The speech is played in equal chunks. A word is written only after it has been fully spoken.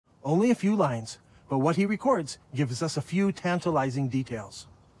Only a few lines, but what he records gives us a few tantalizing details.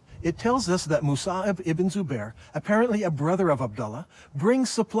 It tells us that Musa'ab ibn Zubair, apparently a brother of Abdullah, brings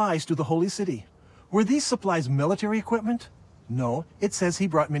supplies to the holy city. Were these supplies military equipment? No, it says he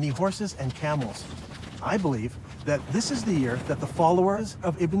brought many horses and camels. I believe that this is the year that the followers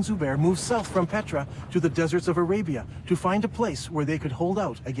of Ibn Zubair moved south from Petra to the deserts of Arabia to find a place where they could hold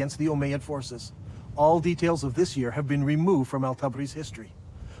out against the Umayyad forces. All details of this year have been removed from Al-Tabri's history.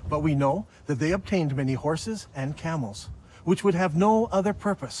 But we know that they obtained many horses and camels, which would have no other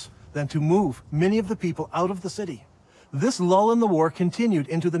purpose than to move many of the people out of the city. This lull in the war continued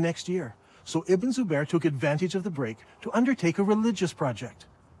into the next year, so Ibn Zubair took advantage of the break to undertake a religious project.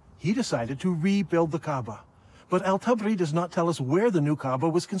 He decided to rebuild the Kaaba, but Al-Tabri does not tell us where the new Kaaba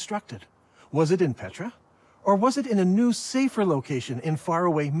was constructed. Was it in Petra? Or was it in a new, safer location in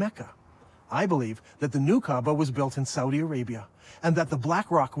faraway Mecca? I believe that the new Kaaba was built in Saudi Arabia, and that the Black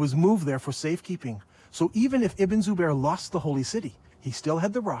Rock was moved there for safekeeping. So even if Ibn Zubair lost the holy city, he still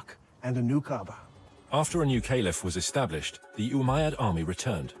had the rock and a new Kaaba. After a new caliph was established, the Umayyad army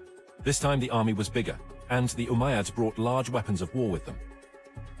returned. This time the army was bigger, and the Umayyads brought large weapons of war with them.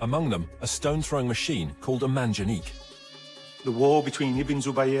 Among them, a stone-throwing machine called a manjanik. The war between Ibn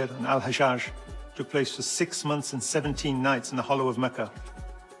Zubayr and Al-Hajjaj took place for 6 months and 17 nights in the hollow of Mecca.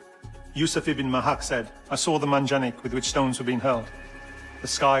 Yusuf ibn Mahak said, "I saw the manjanik with which stones were being hurled. The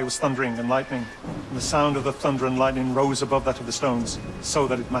sky was thundering and lightning, and the sound of the thunder and lightning rose above that of the stones, so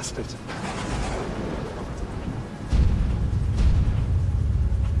that it masked it."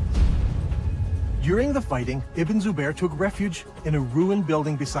 During the fighting, Ibn Zubair took refuge in a ruined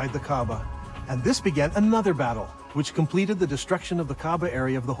building beside the Kaaba, and this began another battle, which completed the destruction of the Kaaba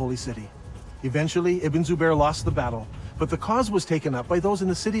area of the holy city. Eventually, Ibn Zubair lost the battle, but the cause was taken up by those in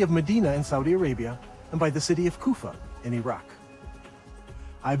the city of Medina in Saudi Arabia and by the city of Kufa in Iraq.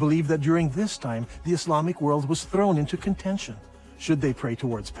 I believe that during this time, the Islamic world was thrown into contention. Should they pray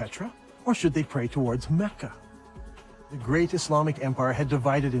towards Petra, or should they pray towards Mecca? The great Islamic empire had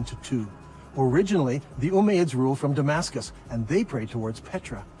divided into two. Originally, the Umayyads ruled from Damascus, and they prayed towards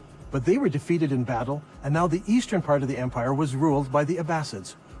Petra. But they were defeated in battle, and now the eastern part of the empire was ruled by the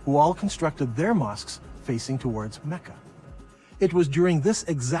Abbasids, who all constructed their mosques facing towards Mecca. It was during this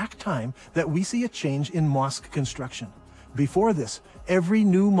exact time that we see a change in mosque construction. Before this, every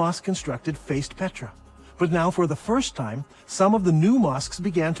new mosque constructed faced Petra. But now, for the first time, some of the new mosques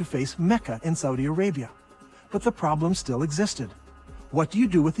began to face Mecca in Saudi Arabia. But the problem still existed. What do you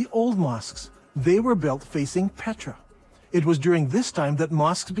do with the old mosques? They were built facing Petra. It was during this time that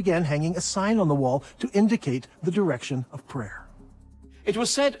mosques began hanging a sign on the wall to indicate the direction of prayer. It was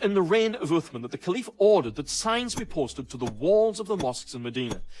said in the reign of Uthman that the Caliph ordered that signs be posted to the walls of the mosques in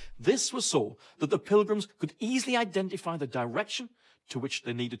Medina. This was so that the pilgrims could easily identify the direction to which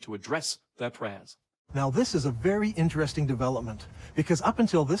they needed to address their prayers. Now this is a very interesting development, because up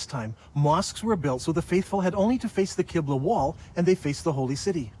until this time, mosques were built so the faithful had only to face the Qibla wall and they faced the holy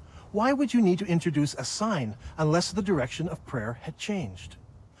city. Why would you need to introduce a sign unless the direction of prayer had changed?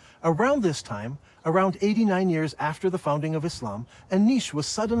 Around this time, around 89 years after the founding of Islam, a niche was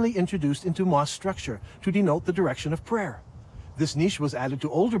suddenly introduced into mosque structure to denote the direction of prayer. This niche was added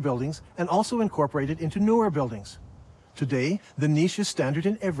to older buildings and also incorporated into newer buildings. Today, the niche is standard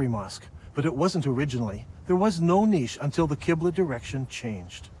in every mosque. But it wasn't originally. There was no niche until the Qibla direction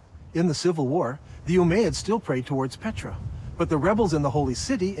changed. In the Civil War, the Umayyads still prayed towards Petra, but the rebels in the Holy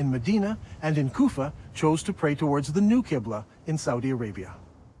City in Medina and in Kufa chose to pray towards the new Qibla in Saudi Arabia.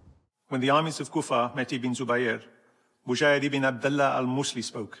 When the armies of Kufa met Ibn Zubayr, Bujair ibn Abdullah al-Musli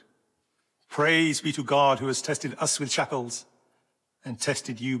spoke, "Praise be to God who has tested us with shackles and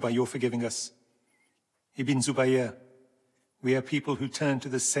tested you by your forgiving us. Ibn Zubayr, we are people who turn to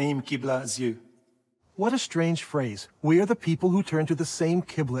the same Qibla as you." What a strange phrase. We are the people who turn to the same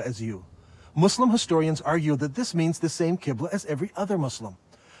Qibla as you. Muslim historians argue that this means the same Qibla as every other Muslim.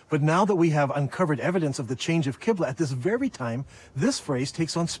 But now that we have uncovered evidence of the change of Qibla at this very time, this phrase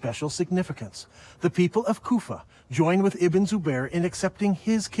takes on special significance. The people of Kufa join with Ibn Zubair in accepting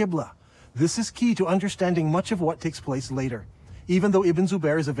his Qibla. This is key to understanding much of what takes place later. Even though Ibn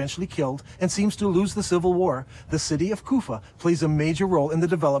Zubair is eventually killed and seems to lose the civil war, the city of Kufa plays a major role in the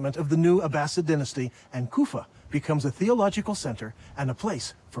development of the new Abbasid dynasty, and Kufa becomes a theological center and a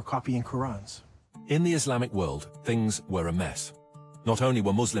place for copying Qurans. In the Islamic world, things were a mess. Not only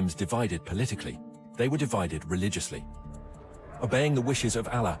were Muslims divided politically, they were divided religiously. Obeying the wishes of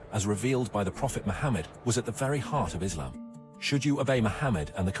Allah as revealed by the Prophet Muhammad was at the very heart of Islam. Should you obey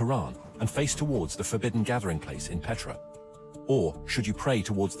Muhammad and the Quran and face towards the forbidden gathering place in Petra? Or should you pray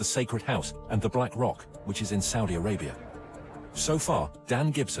towards the sacred house and the Black Rock, which is in Saudi Arabia? So far,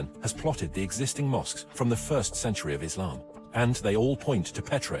 Dan Gibson has plotted the existing mosques from the 1st century of Islam, and they all point to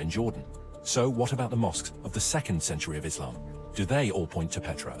Petra in Jordan. So what about the mosques of the 2nd century of Islam? Do they all point to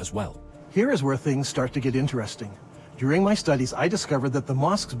Petra as well? Here is where things start to get interesting. During my studies, I discovered that the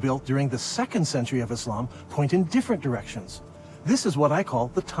mosques built during the 2nd century of Islam point in different directions. This is what I call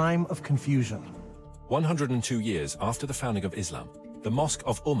the time of confusion. 102 years after the founding of Islam, the Mosque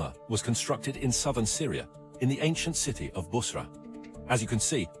of Ummah was constructed in southern Syria, in the ancient city of Busra. As you can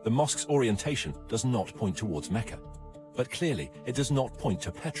see, the mosque's orientation does not point towards Mecca. But clearly, it does not point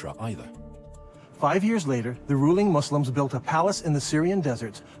to Petra either. 5 years later, the ruling Muslims built a palace in the Syrian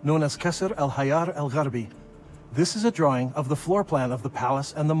deserts known as Qasr al-Hayar al-Gharbi. This is a drawing of the floor plan of the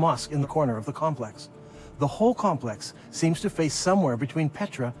palace and the mosque in the corner of the complex. The whole complex seems to face somewhere between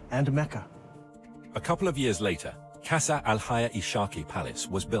Petra and Mecca. A couple of years later, Qasr al-Hayar-i-Shaki Palace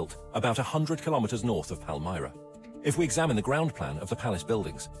was built about 100 kilometers north of Palmyra. If we examine the ground plan of the palace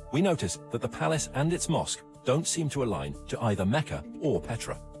buildings, we notice that the palace and its mosque don't seem to align to either Mecca or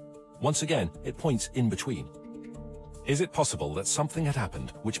Petra. Once again, it points in between. Is it possible that something had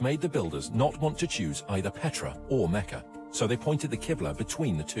happened which made the builders not want to choose either Petra or Mecca, so they pointed the Qibla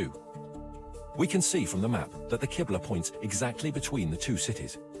between the two? We can see from the map that the Qibla points exactly between the two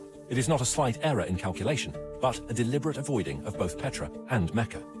cities. It is not a slight error in calculation, but a deliberate avoiding of both Petra and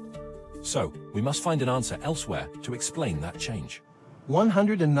Mecca. So, we must find an answer elsewhere to explain that change.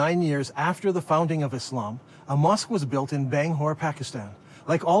 109 years after the founding of Islam, a mosque was built in Bangalore, Pakistan.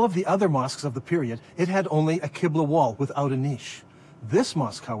 Like all of the other mosques of the period, it had only a Qibla wall without a niche. This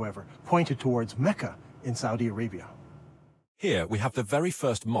mosque, however, pointed towards Mecca in Saudi Arabia. Here we have the very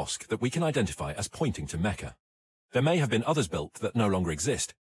first mosque that we can identify as pointing to Mecca. There may have been others built that no longer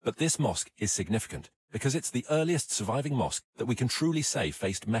exist, but this mosque is significant because it's the earliest surviving mosque that we can truly say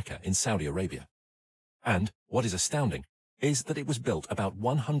faced Mecca in Saudi Arabia. And, what is astounding, is that it was built about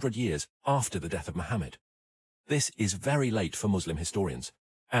 100 years after the death of Muhammad. This is very late for Muslim historians,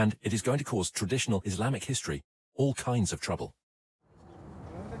 and it is going to cause traditional Islamic history all kinds of trouble.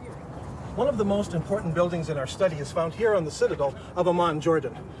 One of the most important buildings in our study is found here on the citadel of Amman,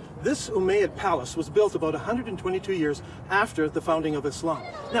 Jordan. This Umayyad palace was built about 122 years after the founding of Islam.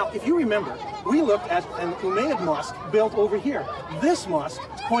 Now, if you remember, we looked at an Umayyad mosque built over here. This mosque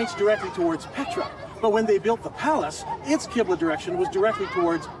points directly towards Petra, but when they built the palace, its Qibla direction was directly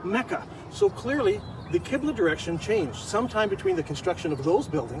towards Mecca. So clearly, the Qibla direction changed sometime between the construction of those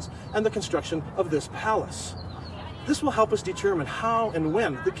buildings and the construction of this palace. This will help us determine how and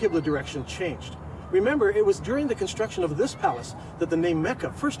when the Qibla direction changed. Remember, it was during the construction of this palace that the name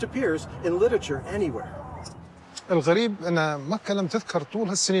Mecca first appears in literature anywhere. الغريب أن مكة لم تذكر طول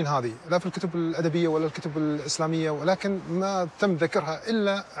هالسنين هذه لا في الكتب الأدبية ولا الكتب الإسلامية، ولكن ما تم ذكرها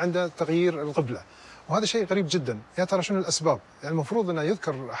إلا عند تغيير القبلة، وهذا شيء غريب جدا. يا ترى شنو الأسباب؟ يعني المفروض أنه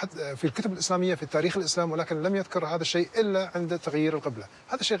يذكر حتى في الكتب الإسلامية في تاريخ الإسلام، ولكن لم يذكر هذا الشيء إلا عند تغيير القبلة.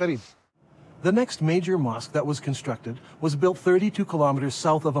 هذا شيء غريب. The next major mosque that was constructed was built 32 kilometers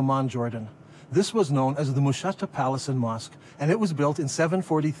south of Amman, Jordan. This was known as the Mushatta Palace and Mosque, and it was built in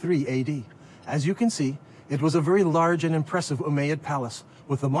 743 AD. As you can see, it was a very large and impressive Umayyad palace,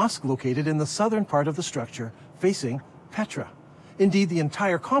 with the mosque located in the southern part of the structure, facing Petra. Indeed, the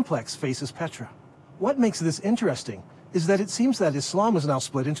entire complex faces Petra. What makes this interesting is that it seems that Islam is now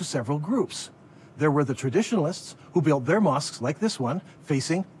split into several groups. There were the traditionalists, who built their mosques like this one,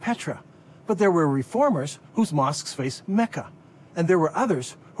 facing Petra. But there were reformers whose mosques face Mecca. And there were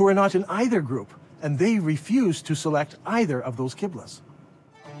others who were not in either group, and they refused to select either of those qiblas.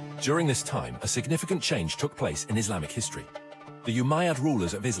 During this time, a significant change took place in Islamic history. The Umayyad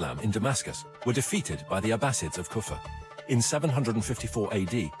rulers of Islam in Damascus were defeated by the Abbasids of Kufa. In 754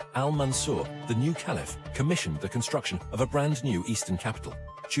 AD, Al-Mansur, the new caliph, commissioned the construction of a brand new eastern capital,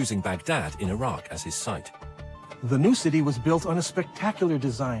 choosing Baghdad in Iraq as his site. The new city was built on a spectacular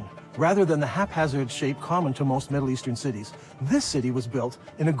design. Rather than the haphazard shape common to most Middle Eastern cities, this city was built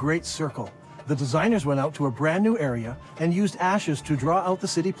in a great circle. The designers went out to a brand new area and used ashes to draw out the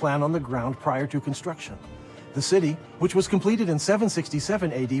city plan on the ground prior to construction. The city, which was completed in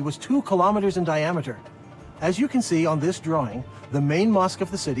 767 AD, was 2 kilometers in diameter. As you can see on this drawing, the main mosque of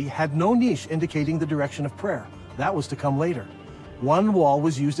the city had no niche indicating the direction of prayer. That was to come later. One wall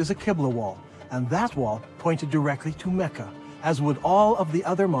was used as a Qibla wall, and that wall pointed directly to Mecca, as would all of the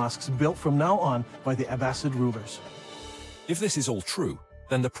other mosques built from now on by the Abbasid rulers. If this is all true,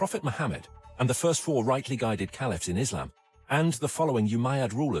 then the Prophet Muhammad and the first 4 rightly guided caliphs in Islam, and the following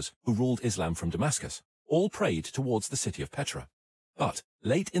Umayyad rulers who ruled Islam from Damascus, all prayed towards the city of Petra. But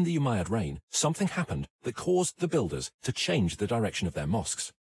late in the Umayyad reign, something happened that caused the builders to change the direction of their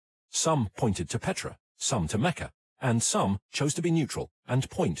mosques. Some pointed to Petra, some to Mecca, and some chose to be neutral and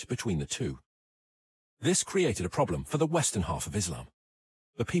point between the two. This created a problem for the western half of Islam.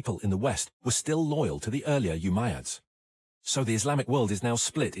 The people in the west were still loyal to the earlier Umayyads. So the Islamic world is now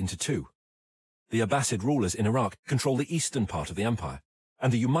split into two. The Abbasid rulers in Iraq control the eastern part of the empire,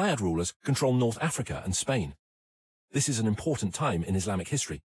 and the Umayyad rulers control North Africa and Spain. This is an important time in Islamic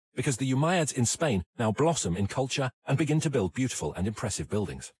history, because the Umayyads in Spain now blossom in culture and begin to build beautiful and impressive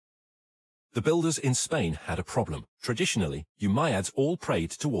buildings. The builders in Spain had a problem. Traditionally, Umayyads all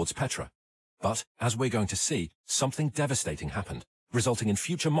prayed towards Petra. But, as we're going to see, something devastating happened, resulting in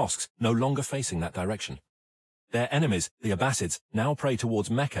future mosques no longer facing that direction. Their enemies, the Abbasids, now pray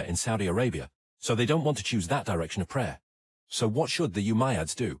towards Mecca in Saudi Arabia, so they don't want to choose that direction of prayer. So what should the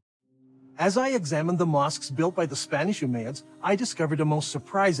Umayyads do? As I examined the mosques built by the Spanish Umayyads, I discovered a most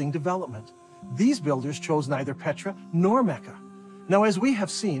surprising development. These builders chose neither Petra nor Mecca. Now, as we have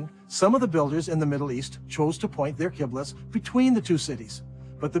seen, some of the builders in the Middle East chose to point their qiblas between the two cities.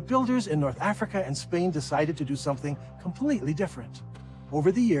 But the builders in North Africa and Spain decided to do something completely different.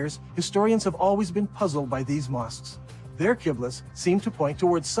 Over the years, historians have always been puzzled by these mosques. Their qiblas seem to point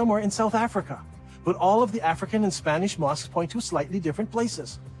towards somewhere in South Africa, but all of the African and Spanish mosques point to slightly different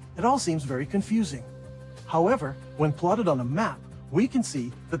places. It all seems very confusing. However, when plotted on a map, we can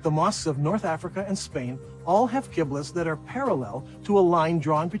see that the mosques of North Africa and Spain all have qiblas that are parallel to a line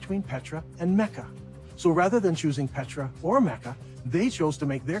drawn between Petra and Mecca. So rather than choosing Petra or Mecca, they chose to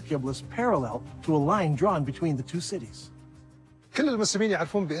make their qiblas parallel to a line drawn between the two cities. كل المسلمين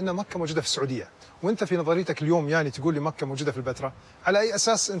يعرفون بأن مكة موجودة في السعودية، وأنت في نظريتك اليوم يعني تقول لي مكة موجودة في البتراء، على أي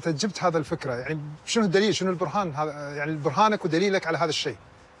أساس أنت جبت هذا الفكرة؟ يعني شنو الدليل؟ شنو البرهان هذا؟ يعني برهانك ودليلك على هذا الشيء.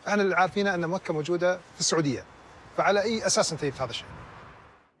 احنا اللي عارفين أن مكة موجودة في السعودية، فعلى أي أساس أنت جبت هذا الشيء؟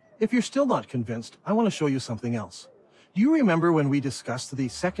 If you're still not convinced, I want to show you something else. Do you remember when we discussed the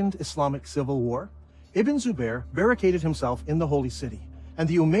Second Islamic Civil War? Ibn Zubair barricaded himself in the Holy City, and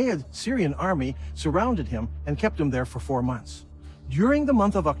the Umayyad Syrian army surrounded him and kept him there for 4 months. During the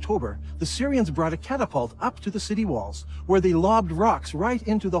month of October, the Syrians brought a catapult up to the city walls, where they lobbed rocks right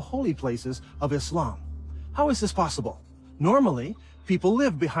into the holy places of Islam. How is this possible? Normally, people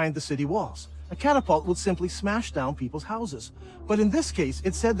live behind the city walls. A catapult would simply smash down people's houses. But in this case,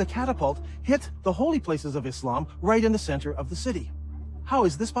 it said the catapult hit the holy places of Islam right in the center of the city. How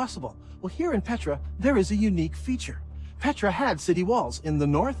is this possible? Well, here in Petra, there is a unique feature. Petra had city walls. In the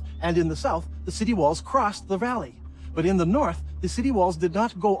north and in the south, the city walls crossed the valley. But in the north, the city walls did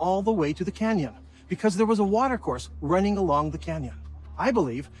not go all the way to the canyon, because there was a watercourse running along the canyon. I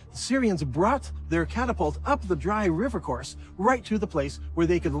believe the Syrians brought their catapult up the dry river course right to the place where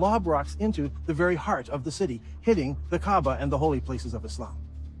they could lob rocks into the very heart of the city, hitting the Kaaba and the holy places of Islam.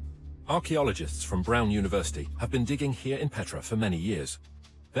 Archaeologists from Brown University have been digging here in Petra for many years.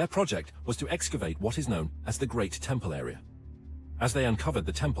 Their project was to excavate what is known as the Great Temple area. As they uncovered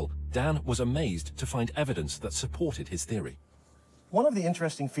the temple, Dan was amazed to find evidence that supported his theory. One of the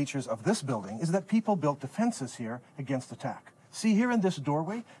interesting features of this building is that people built defenses here against attack. See, here in this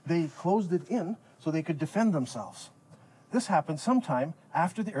doorway, they closed it in so they could defend themselves. This happened sometime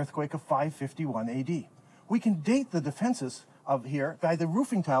after the earthquake of 551 AD. We can date the defenses of here by the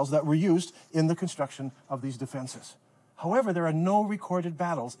roofing tiles that were used in the construction of these defenses. However, there are no recorded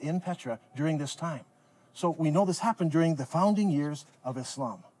battles in Petra during this time. So we know this happened during the founding years of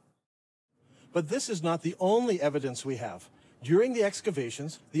Islam. But this is not the only evidence we have. During the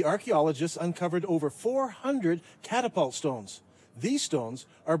excavations, the archaeologists uncovered over 400 catapult stones. These stones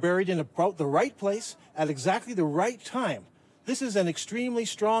are buried in about the right place at exactly the right time. This is an extremely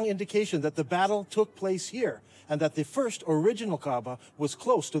strong indication that the battle took place here and that the first original Kaaba was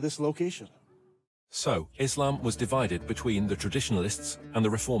close to this location. So, Islam was divided between the traditionalists and the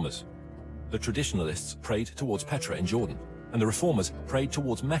reformers. The traditionalists prayed towards Petra in Jordan, and the reformers prayed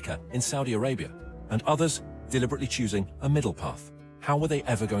towards Mecca in Saudi Arabia, and others deliberately choosing a middle path. How were they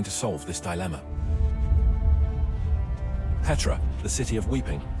ever going to solve this dilemma? Petra, the city of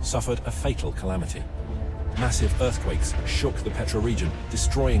weeping, suffered a fatal calamity. Massive earthquakes shook the Petra region,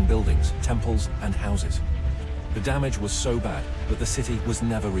 destroying buildings, temples, and houses. The damage was so bad that the city was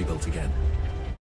never rebuilt again.